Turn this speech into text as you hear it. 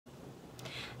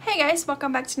Hey guys,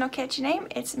 welcome back to No Catchy Name.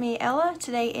 It's me, Ella.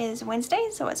 Today is Wednesday,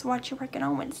 so it's What You Working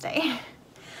On Wednesday.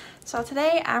 So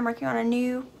today I'm working on a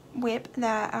new WIP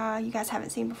that you guys haven't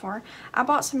seen before. I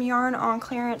bought some yarn on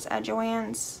clearance at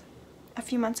Joann's a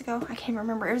few months ago. I can't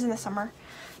remember. It was in the summer.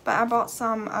 But I bought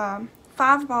some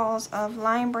 5 balls of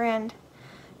Lion Brand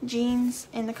jeans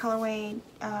in the colorway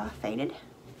Faded.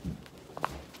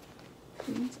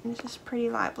 And it's just pretty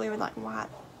light blue with like white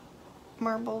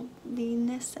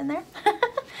marblediness in there.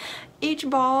 Each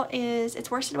ball it's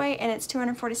worsted weight and it's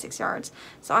 246 yards.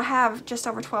 So I have just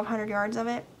over 1,200 yards of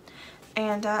it.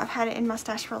 And I've had it in my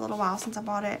stash for a little while since I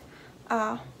bought it,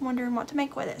 wondering what to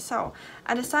make with it. So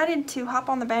I decided to hop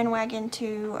on the bandwagon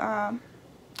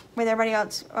with everybody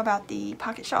else about the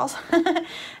pocket shawls.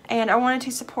 And I wanted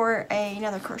to support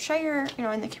another crocheter,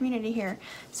 in the community here.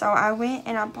 So I went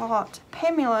and I bought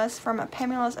Pamela's from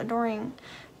Pamela's Adoring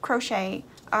Crochet,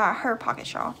 her pocket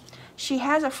shawl. She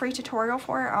has a free tutorial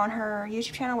for it on her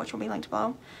YouTube channel, which will be linked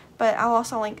below. But I'll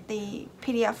also link the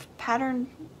PDF pattern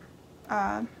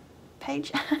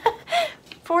page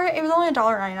for it. It was only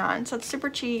 $1.99, so it's super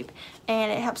cheap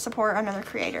and it helps support another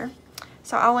creator.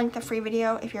 So I'll link the free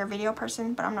video if you're a video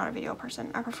person, but I'm not a video person.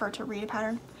 I prefer to read a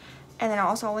pattern. And then I'll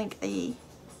also link the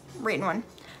written one.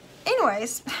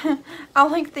 Anyways, I'll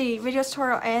link the video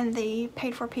tutorial and the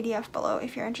paid for PDF below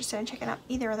if you're interested in checking out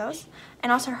either of those.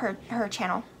 And also her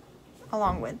channel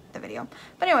along with the video.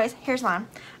 But anyways, here's mine.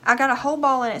 I got a whole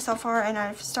ball in it so far and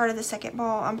I've started the second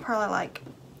ball. I'm probably like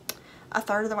a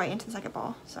third of the way into the second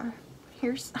ball. So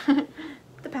here's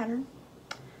the pattern.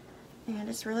 And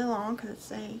it's really long because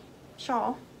it's a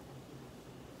shawl.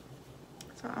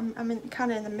 So I'm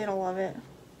kind of in the middle of it.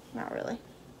 Not really.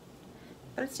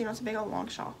 But it's, it's a big old long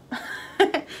shawl.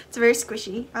 It's very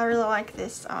squishy. I really like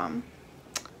this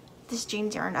this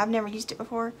jeans yarn. I've never used it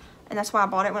before, and that's why I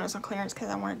bought it when it was on clearance, because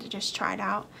I wanted to just try it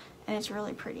out. And it's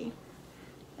really pretty.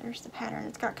 There's the pattern.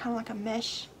 It's got kind of like a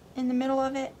mesh in the middle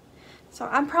of it. So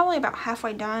I'm probably about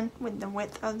halfway done with the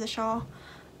width of the shawl.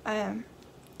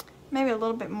 Maybe a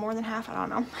little bit more than half, I don't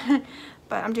know.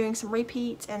 But I'm doing some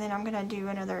repeats, and then I'm gonna do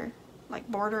another like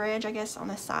border edge, I guess, on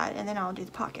this side, and then I'll do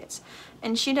the pockets.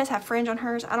 And she does have fringe on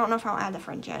hers. I don't know if I'll add the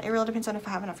fringe yet. It really depends on if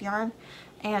I have enough yarn.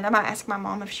 And I might ask my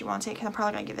mom if she wants it, because I'm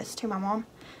probably gonna give this to my mom.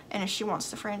 And if she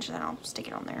wants the fringe, then I'll stick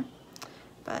it on there.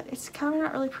 But it's kind of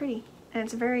not really pretty. And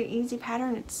it's a very easy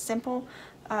pattern. It's simple.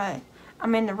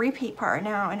 I'm in the repeat part right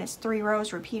now, and it's 3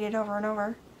 rows repeated over and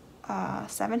over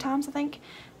 7 times, I think.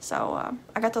 So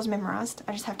I got those memorized.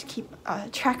 I just have to keep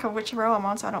track of which row I'm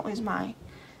on so I don't lose my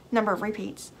number of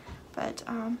repeats. But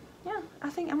yeah, I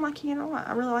think I'm liking it a lot.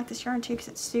 I really like this yarn too because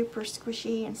it's super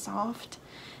squishy and soft.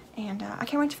 And I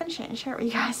can't wait to finish it and share it with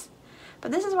you guys.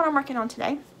 But this is what I'm working on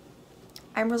today.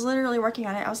 I was literally working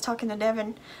on it. I was talking to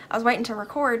Devin. I was waiting to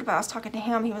record, but I was talking to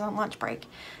him. He was on lunch break.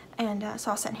 And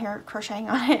so I was sitting here crocheting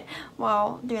on it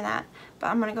while doing that. But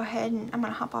I'm going to go ahead and I'm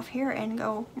going to hop off here and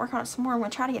go work on it some more. I'm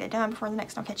going to try to get it done before the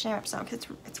next No Catchy Name episode because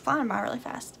it's flying by really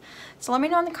fast. So let me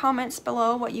know in the comments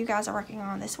below what you guys are working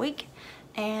on this week.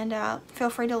 And feel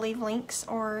free to leave links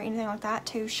or anything like that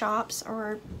to shops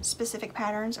or specific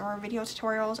patterns or video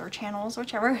tutorials or channels,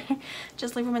 whichever.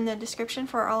 Just leave them in the description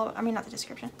for all, not the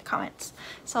description, the comments,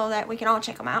 so that we can all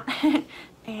check them out.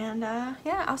 And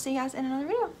yeah, I'll see you guys in another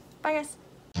video. Bye guys.